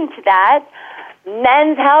getting to that,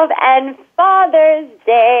 Men's Health and Father's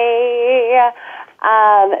Day.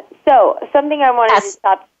 So something I wanted to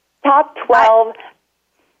top 12,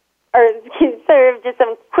 or sort of just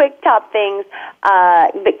some quick top things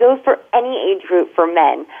that goes for any age group for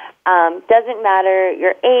men. Doesn't matter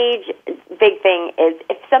your age. Big thing is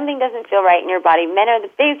if something doesn't feel right in your body, men are the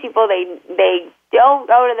biggest people, they don't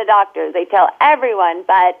go to the doctors. They tell everyone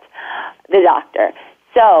but the doctor.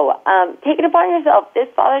 So take it upon yourself this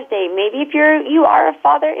Father's Day. Maybe if you are a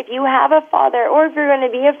father, if you have a father, or if you're going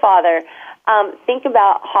to be a father, think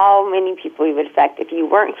about how many people you would affect if you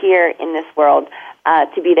weren't here in this world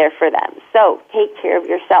to be there for them. So take care of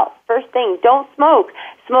yourself. First thing, don't smoke.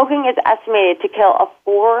 Smoking is estimated to kill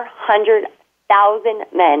 400,000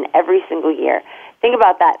 men every single year. Think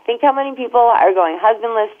about that. Think how many people are going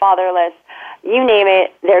husbandless, fatherless, you name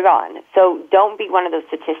it, they're gone. So don't be one of those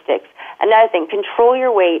statistics. Another thing, control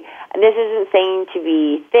your weight. This isn't saying to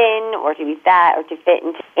be thin or to be fat or to fit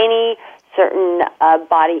into any certain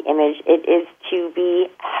body image. It is to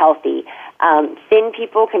be healthy. Thin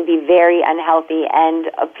people can be very unhealthy,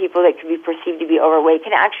 and people that could be perceived to be overweight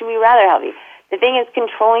can actually be rather healthy. The thing is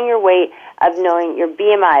controlling your weight, of knowing your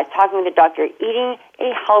BMI, talking with a doctor, eating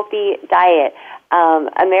a healthy diet.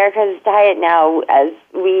 America's diet now, as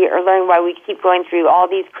we are learning why we keep going through all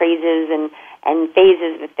these crazes and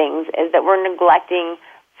phases with things, is that we're neglecting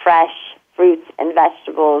fresh fruits and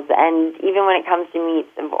vegetables, and even when it comes to meats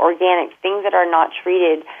and organics, things that are not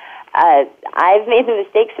treated. I've made the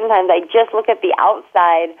mistake sometimes. I just look at the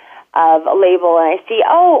outside of a label and I see,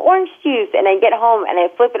 orange juice, and I get home and I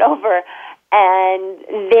flip it over, and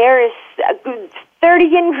there's a good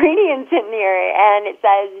 30 ingredients in there, and it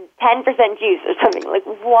says 10% juice or something. Like,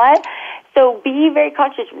 what? So be very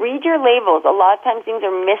conscious. Read your labels. A lot of times things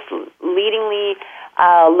are misleadingly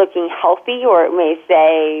looking healthy, or it may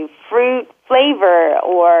say fruit flavor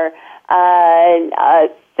or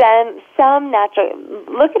some natural.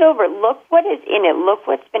 Look it over. Look what is in it. Look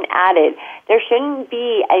what's been added. There shouldn't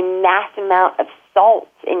be a mass amount of salt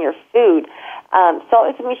in your food. Salt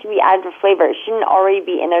is something that should be added for flavor. It shouldn't already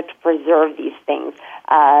be in there to preserve these things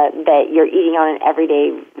that you're eating on an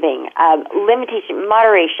everyday thing. Limitation,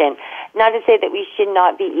 moderation. Not to say that we should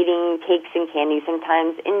not be eating cakes and candy.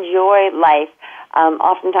 Sometimes enjoy life.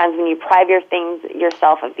 Oftentimes when you deprive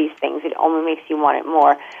yourself of these things, it only makes you want it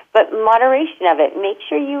more. But moderation of it, make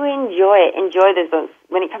sure you enjoy it. Enjoy this.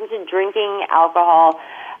 When it comes to drinking alcohol,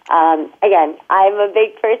 again, I'm a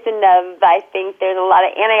big person of, I think there's a lot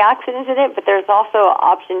of antioxidants in it, but there's also an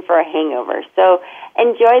option for a hangover. So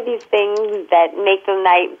enjoy these things that make the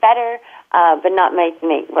night better, but not make the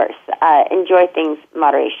night worse. Enjoy things,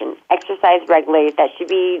 moderation. Exercise regularly. That should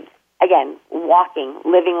be, again, walking,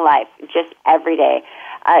 living life, just every day.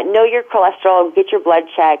 Know your cholesterol, get your blood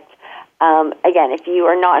checked. Again, if you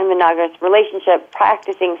are not in a monogamous relationship,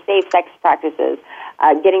 practicing safe sex practices,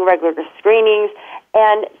 getting regular screenings,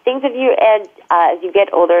 and things as you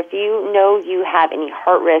get older, if you know you have any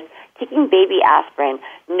heart risk, taking baby aspirin,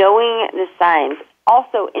 knowing the signs.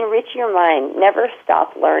 Also, enrich your mind. Never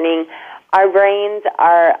stop learning. Our brains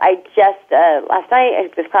are, last night I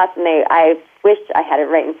took this class and I wish I had it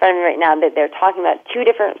right in front of me right now, that they're talking about two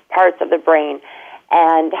different parts of the brain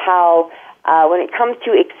and how when it comes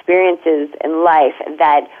to experiences in life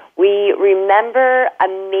that we remember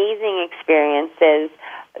amazing experiences.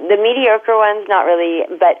 The mediocre ones, not really,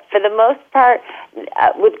 but for the most part,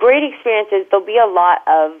 with great experiences, there'll be a lot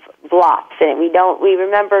of blocks in it. We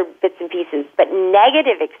remember bits and pieces, but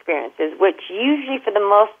negative experiences, which usually for the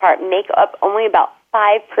most part make up only about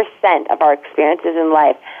 5% of our experiences in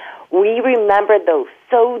life, we remember those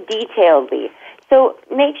so detailedly. So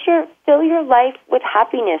make sure, fill your life with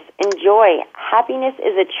happiness and joy. Happiness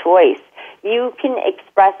is a choice. You can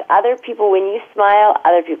express other people, when you smile,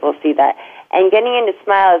 other people see that. And getting into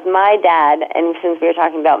smile is my dad, and since we were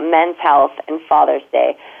talking about men's health and Father's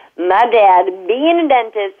Day, my dad, being a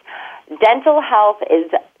dentist, dental health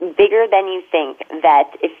is bigger than you think,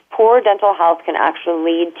 that if poor dental health can actually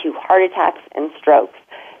lead to heart attacks and strokes.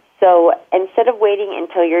 So instead of waiting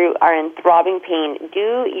until you are in throbbing pain,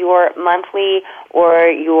 do your monthly or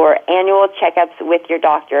your annual checkups with your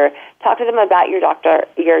doctor. Talk to them about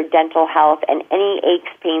your dental health, and any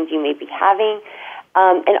aches, pains you may be having.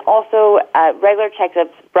 And also regular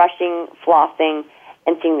checkups, brushing, flossing,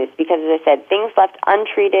 and seeing this. Because, as I said, things left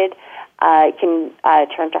untreated can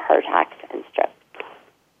turn to heart attacks and strokes.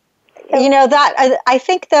 You know, that I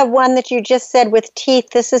think the one that you just said with teeth,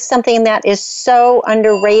 this is something that is so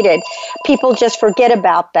underrated. People just forget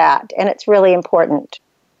about that, and it's really important.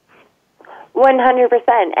 100%.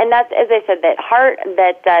 And that's, as I said,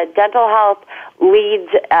 that dental health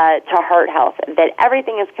leads to heart health, that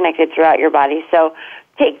everything is connected throughout your body. So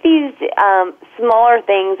take these smaller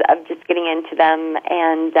things of just getting into them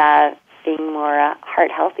and being more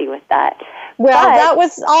heart healthy with that. Well, that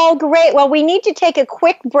was all great. Well, we need to take a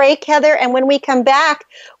quick break, Heather, and when we come back,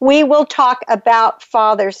 we will talk about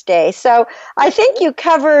Father's Day. So I think you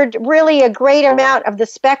covered really a great amount of the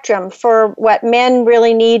spectrum for what men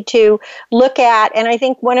really need to look at. And I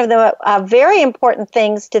think one of the very important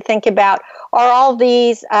things to think about are all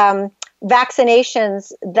these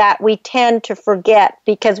vaccinations that we tend to forget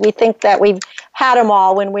because we think that we've had them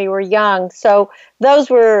all when we were young. So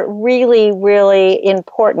those were really, really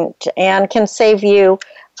important and can save you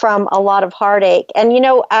from a lot of heartache. And, you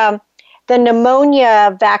know, the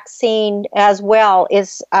pneumonia vaccine as well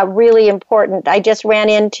is really important. I just ran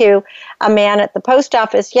into a man at the post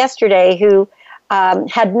office yesterday who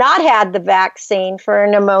had not had the vaccine for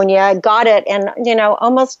pneumonia, got it, and, you know,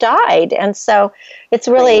 almost died. And so it's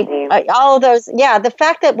really all of those. Yeah, the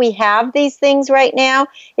fact that we have these things right now,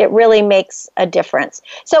 it really makes a difference.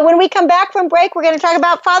 So when we come back from break, we're going to talk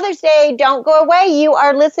about Father's Day. Don't go away. You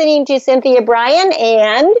are listening to Cynthia Bryan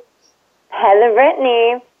and Heather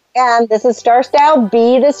Brittany. And this is Star Style,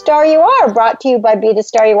 Be the Star You Are, brought to you by Be the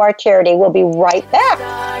Star You Are charity. We'll be right back.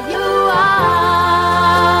 You are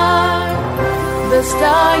the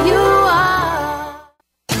star you are.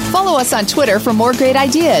 Follow us on Twitter for more great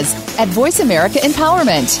ideas at Voice America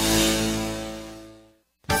Empowerment.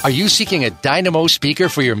 Are you seeking a dynamo speaker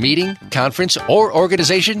for your meeting, conference, or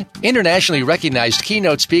organization? Internationally recognized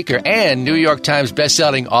keynote speaker and New York Times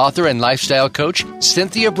bestselling author and lifestyle coach,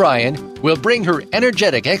 Cynthia Bryan, will bring her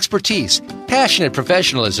energetic expertise, passionate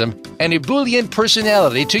professionalism, and ebullient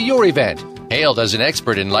personality to your event. Hailed as an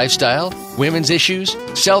expert in lifestyle, women's issues,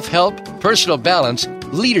 self-help, personal balance,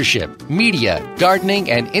 leadership, media,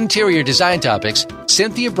 gardening, and interior design topics,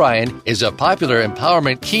 Cynthia Bryan is a popular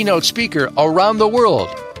empowerment keynote speaker around the world,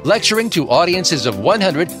 lecturing to audiences of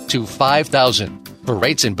 100 to 5,000. For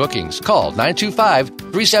rates and bookings, call 925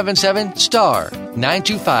 925-377-STAR.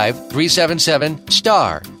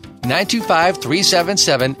 925-377-STAR.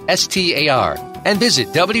 925-377-STAR. And visit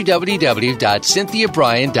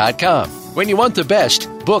www.CynthiaBryan.com. When you want the best,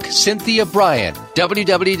 book Cynthia Bryan.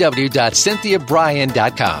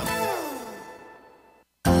 www.CynthiaBryan.com.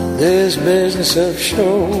 This business of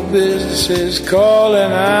show business is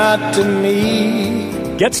calling out to me.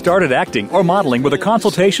 Get started acting or modeling with a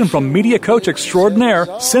consultation from media coach extraordinaire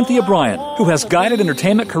Cynthia Bryan, who has guided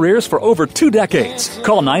entertainment careers for over 2 decades.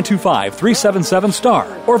 Call 925-377-STAR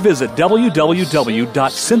or visit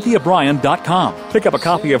www.CynthiaBryan.com. Pick up a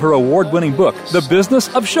copy of her award-winning book, The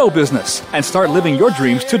Business of Show Business, and start living your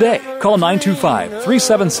dreams today. Call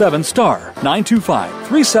 925-377-STAR.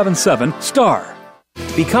 925-377-STAR.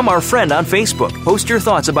 Become our friend on Facebook. Post your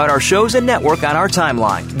thoughts about our shows and network on our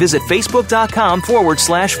timeline. Visit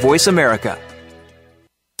Facebook.com/Voice America.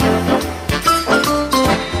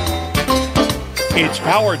 It's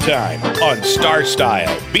power time on Star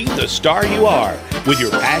Style. Be the star you are with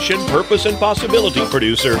your passion, purpose, and possibility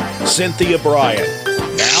producer, Cynthia Bryan.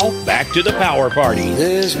 Now, back to the Power Party.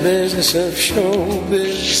 This business of show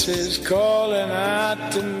business is calling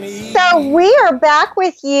out to me. So we are back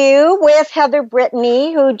with you with Heather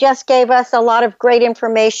Brittany, who just gave us a lot of great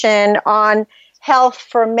information on health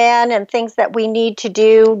for men and things that we need to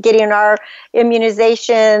do, getting our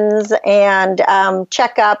immunizations and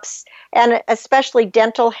checkups, and especially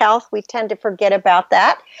dental health. We tend to forget about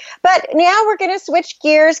that. But now we're going to switch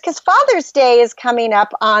gears because Father's Day is coming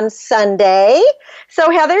up on Sunday. So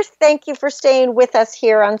Heather, thank you for staying with us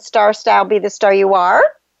here on Star Style, Be the Star You Are,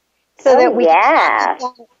 so that we can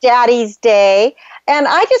talk about Daddy's Day. And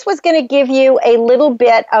I just was going to give you a little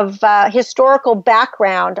bit of historical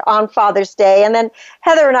background on Father's Day, and then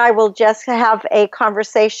Heather and I will just have a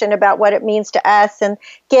conversation about what it means to us and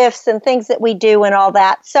gifts and things that we do and all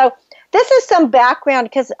that. So this is some background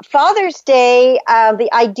because Father's Day, the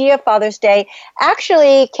idea of Father's Day,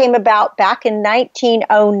 actually came about back in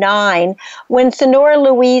 1909 when Sonora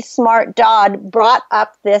Louise Smart Dodd brought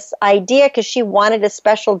up this idea because she wanted a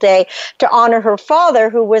special day to honor her father,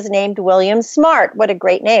 who was named William Smart. What a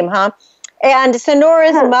great name, huh? And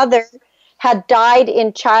Sonora's mother had died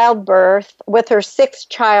in childbirth with her sixth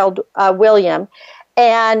child, William,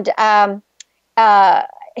 and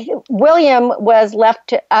William was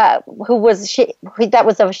left,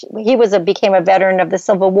 became a veteran of the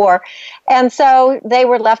Civil War. And so they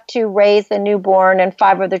were left to raise the newborn and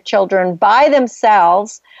 5 other children by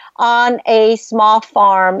themselves on a small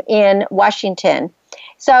farm in Washington.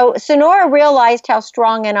 So Sonora realized how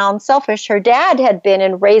strong and unselfish her dad had been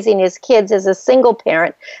in raising his kids as a single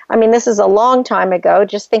parent. I mean, this is a long time ago.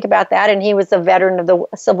 Just think about that. And he was a veteran of the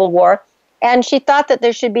Civil War. And she thought that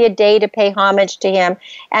there should be a day to pay homage to him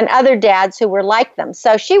and other dads who were like them.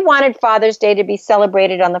 So she wanted Father's Day to be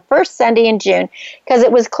celebrated on the first Sunday in June because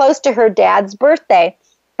it was close to her dad's birthday.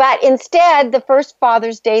 But instead, the first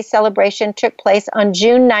Father's Day celebration took place on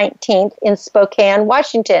June 19th in Spokane,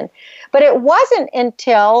 Washington. But it wasn't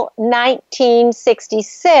until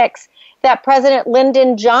 1966 that President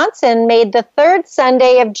Lyndon Johnson made the third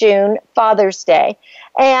Sunday of June Father's Day.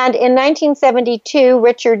 And in 1972,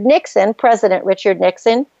 President Richard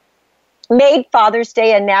Nixon, made Father's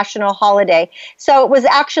Day a national holiday. So it was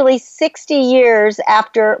actually 60 years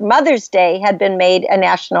after Mother's Day had been made a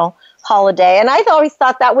national holiday. And I've always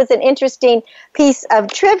thought that was an interesting piece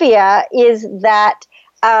of trivia, is that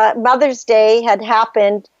Mother's Day had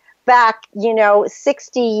happened back,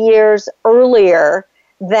 60 years earlier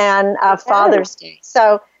than Father's Day.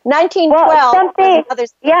 So 1912.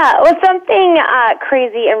 Something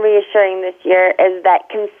crazy and reassuring this year is that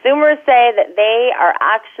consumers say that they are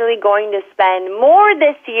actually going to spend more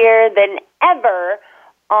this year than ever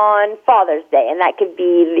on Father's Day, and that could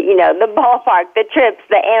be, the ballpark, the trips,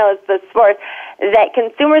 the analysts, the sports, that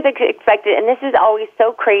consumers expected. And this is always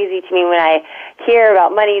so crazy to me when I hear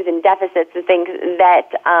about monies and deficits and things,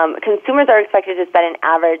 that consumers are expected to spend an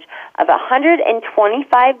average of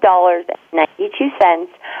 $125.92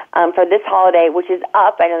 for this holiday, which is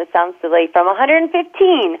up, I know this sounds silly, from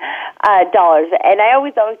 $115. And I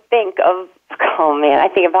always think of, oh man, I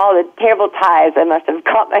think of all the terrible ties I must have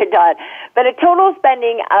caught my dad. But a total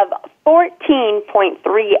spending of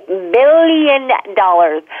 $14.3 billion,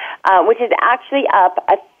 which is actually up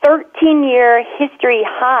a 13-year history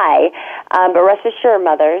high. But rest assured,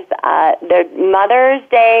 mothers, the Mother's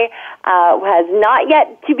Day has not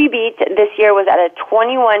yet to be beat. This year was at a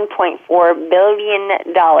 $21.4 billion,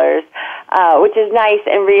 which is nice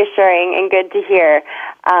and reassuring and good to hear.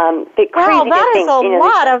 the crazy wow, that things. is a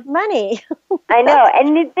lot of money. I know.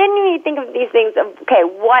 And then you think of these things of, okay,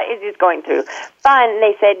 what is this going through? Fun,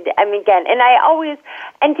 they said, again, and I always,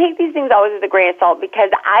 and take these things always with a grain of salt,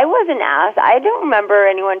 because I wasn't asked. I don't remember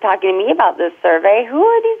anyone talking to me about this survey. Who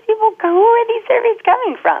are these people, who are these surveys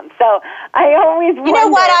coming from? So I always wonder. You know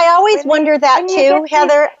what? I always wonder that too,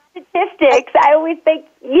 Heather. Statistics, I always think,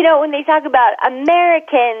 when they talk about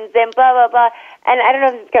Americans and blah, blah, blah, and I don't know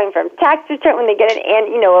if it's coming from tax return when they get it,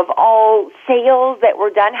 and, of all sales that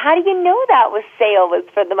were done, how do you know that sale was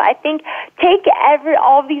for them? I think take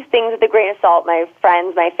all of these things with a grain of salt, my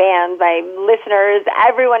friends, my fans, my listeners,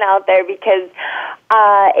 everyone out there, because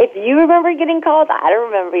if you remember getting called, I don't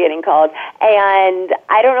remember getting called, and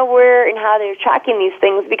I don't know where and how they're tracking these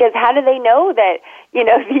things, because how do they know that,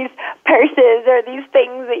 these purses or these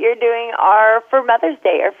things that you're doing are for Mother's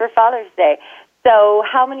Day or for Father's Day? So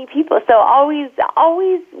how many people? So always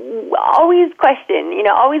question,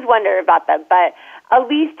 always wonder about that. But at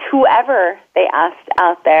least whoever they asked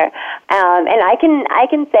out there, and I can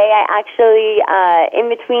say I actually in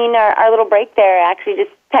between our little break there, I actually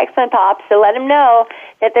just text my pops to let him know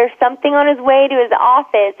that there's something on his way to his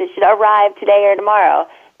office that should arrive today or tomorrow,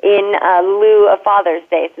 in lieu of Father's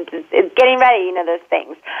Day, since it's getting ready, those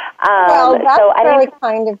things. Well, that's very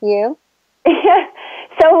kind of you.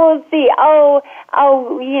 So we'll see. We'll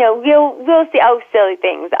see. Oh, silly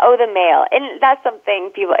things. Oh, the mail, and that's something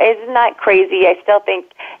people. It's not crazy. I still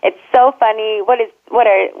think it's so funny. What does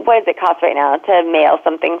it cost right now to mail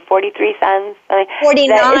something? 43 cents. 49.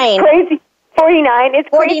 It's crazy. 49. It's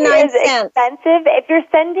 49 crazy. It's cents. expensive. If you're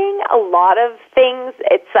sending a lot of things,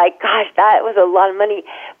 it's like, gosh, that was a lot of money.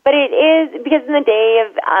 But it is, because in the day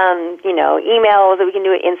of, emails, that we can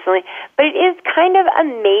do it instantly. But it is kind of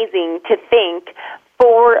amazing to think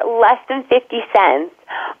for less than 50 cents,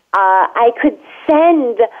 I could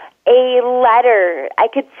send a letter. I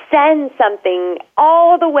could send something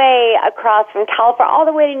all the way across from California, all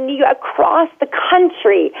the way to New York, across the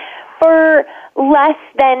country, for less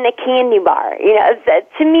than a candy bar.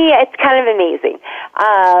 To me, it's kind of amazing.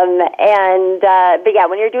 But yeah,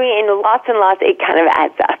 when you're doing it in lots and lots, it kind of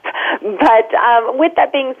adds up. But with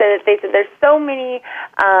that being said, they said there's so many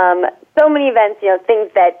events, things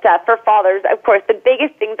that for fathers, of course, the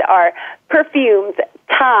biggest things are perfumes,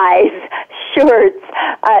 ties, shirts,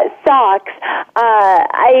 socks.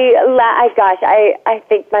 I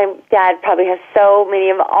think my dad probably has so many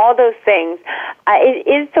of all those things. It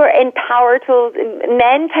is sort of in power tools.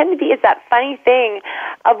 Men tend to be, it's that funny thing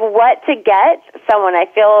of what to get someone. I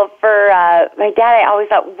feel for my dad, I always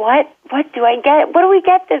thought, what do I get? What do we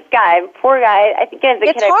get this guy? Poor guy. I think as a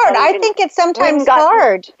kid, it's hard. I think it's sometimes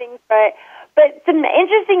hard. Things, but some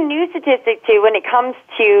interesting news statistic too when it comes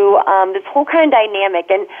to this whole kind of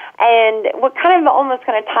dynamic, and what kind of almost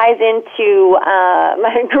kind of ties into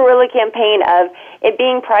my guerrilla campaign of it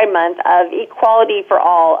being Pride Month, of equality for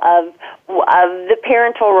all, of the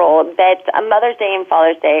parental role, that Mother's Day and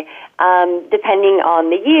Father's Day, depending on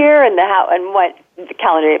the year and what the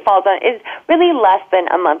calendar it falls on, is really less than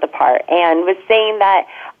a month apart. And was saying that,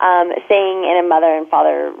 saying in a mother and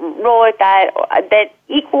father role like that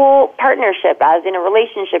equal partnership, as in a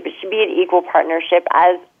relationship, it should be an equal partnership.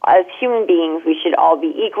 As human beings, we should all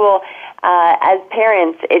be equal. As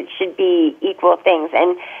parents, it should be equal things.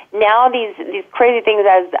 And now these crazy things,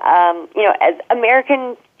 as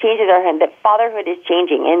American changes are, that fatherhood is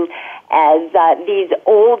changing, and as these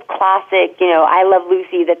old classic, I Love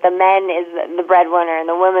Lucy, that the man is the breadwinner and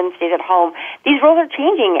the woman stays at home. These roles are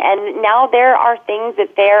changing, and now there are things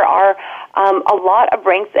that there are a lot of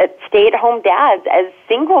ranks at stay-at-home dads, as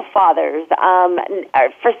single fathers.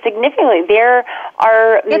 For significantly, there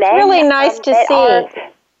are men. It's really nice to see.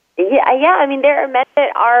 Yeah. I mean, there are men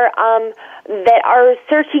that are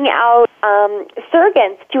searching out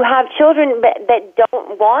surrogates to have children that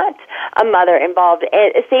don't want a mother involved.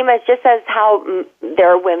 Same as how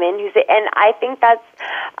there are women who say, and I think that's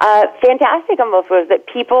fantastic on both ways, that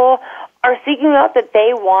people are seeking out that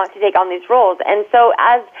they want to take on these roles. And so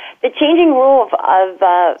as the changing role of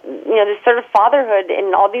this sort of fatherhood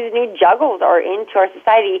and all these new juggles are into our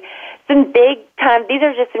society, these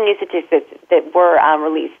are just some new statistics that were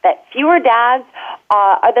released, that fewer dads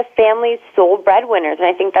are the family's sole breadwinners. And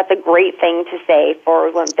I think that's a great thing to say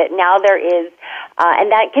for women, that now there is,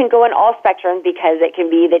 and that can go in all spectrums, because it can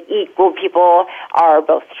be that equal people are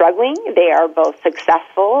both struggling, they are both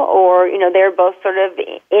successful, or, they're both sort of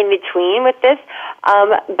in between with this.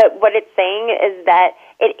 But what it's saying is that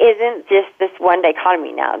it isn't just this one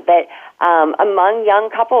dichotomy now, that among young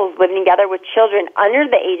couples living together with children under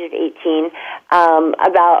the age of 18,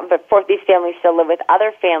 but fourth, these families still live with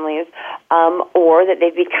other families, or that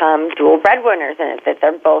they've become dual breadwinners, and that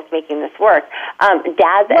they're both making this work.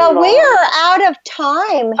 Dads and moms. We are out of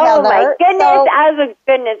time, Heather. Oh, my goodness. As a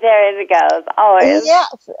goodness, there it goes. Always.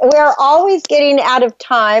 Yes, we're always getting out of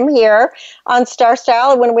time here on Star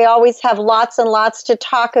Style when we always have lots and lots to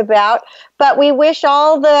talk about. But we wish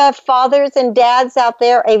all the fathers and dads out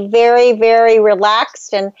there a very, very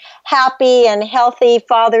relaxed and happy and healthy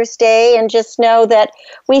Father's Day. And just know that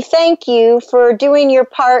we thank you for doing your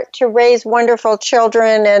part to raise wonderful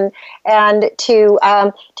children and to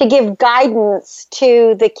give guidance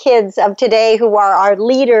to the kids of today who are our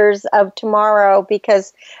leaders of tomorrow,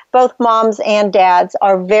 because both moms and dads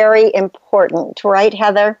are very important. Right,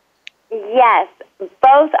 Heather? Yes.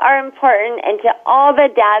 Both are important, and to all the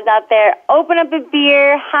dads out there, open up a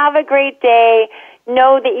beer, have a great day,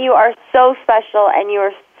 know that you are so special and you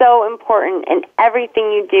are so important, and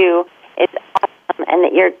everything you do is awesome, and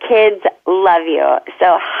that your kids love you.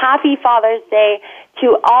 So happy Father's Day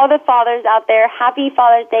to all the fathers out there. Happy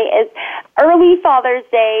Father's Day is early Father's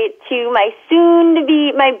Day to my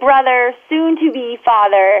brother, soon-to-be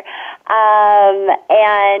father,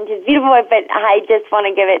 and his beautiful wife. But I just want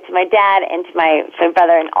to give it to my dad and to my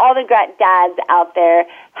brother and all the dads out there.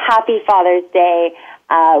 Happy Father's Day.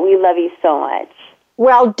 We love you so much.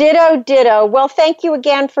 Well, ditto. Well, thank you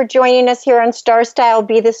again for joining us here on Star Style,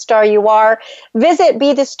 Be the Star You Are. Visit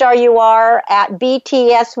Be the Star You Are at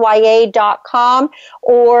btsya.com,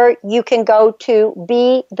 or you can go to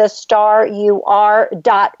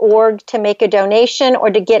bethestarur.org to make a donation or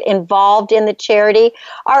to get involved in the charity.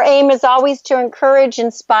 Our aim is always to encourage,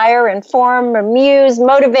 inspire, inform, amuse,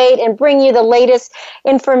 motivate, and bring you the latest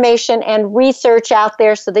information and research out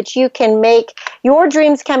there so that you can make your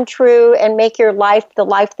dreams come true and make your life the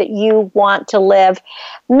life that you want to live.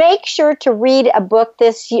 Make sure to read a book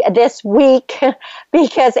this week and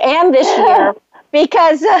this year,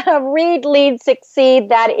 because read, lead, succeed.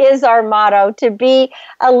 That is our motto. To be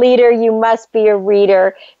a leader, you must be a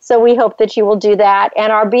reader. So we hope that you will do that.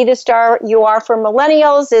 And our Be the Star You Are for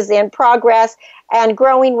Millennials is in progress, and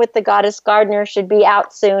Growing with the Goddess Gardener should be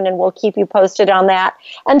out soon, and we'll keep you posted on that.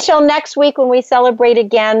 Until next week when we celebrate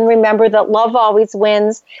again, remember that love always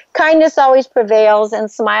wins, kindness always prevails,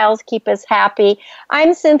 and smiles keep us happy.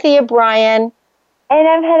 I'm Cynthia Bryan. And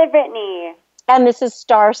I'm Heather Brittany. And this is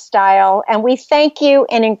Star Style, and we thank you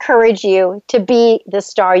and encourage you to be the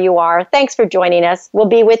star you are. Thanks for joining us. We'll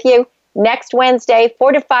be with you next Wednesday,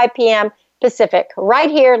 4 to 5 p.m. Pacific,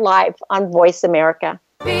 right here live on Voice America.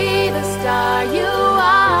 Be the star you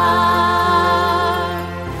are,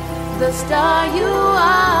 the star you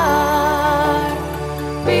are.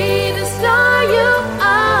 Be the star you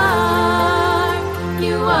are,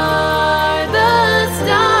 you are the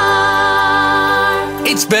star.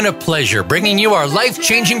 It's been a pleasure bringing you our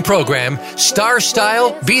life-changing program, Star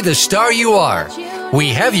Style, Be the Star You Are. We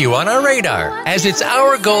have you on our radar, as it's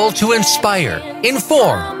our goal to inspire,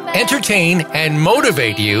 inform, entertain, and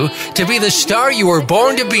motivate you to be the star you were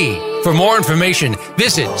born to be. For more information,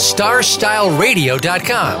 visit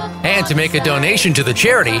starstyleradio.com. And to make a donation to the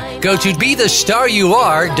charity, go to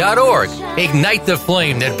bethestarur.org. Ignite the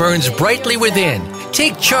flame that burns brightly within.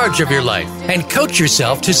 Take charge of your life and coach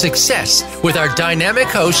yourself to success with our dynamic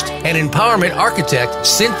host and empowerment architect,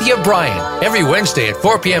 Cynthia Bryan, every Wednesday at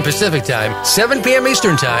 4 p.m. Pacific Time, 7 p.m.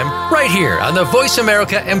 Eastern Time, right here on the Voice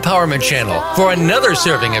America Empowerment Channel for another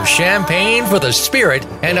serving of champagne for the spirit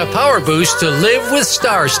and a power boost to live with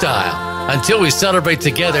Star Style. Until we celebrate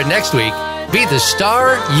together next week, be the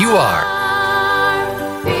star you are.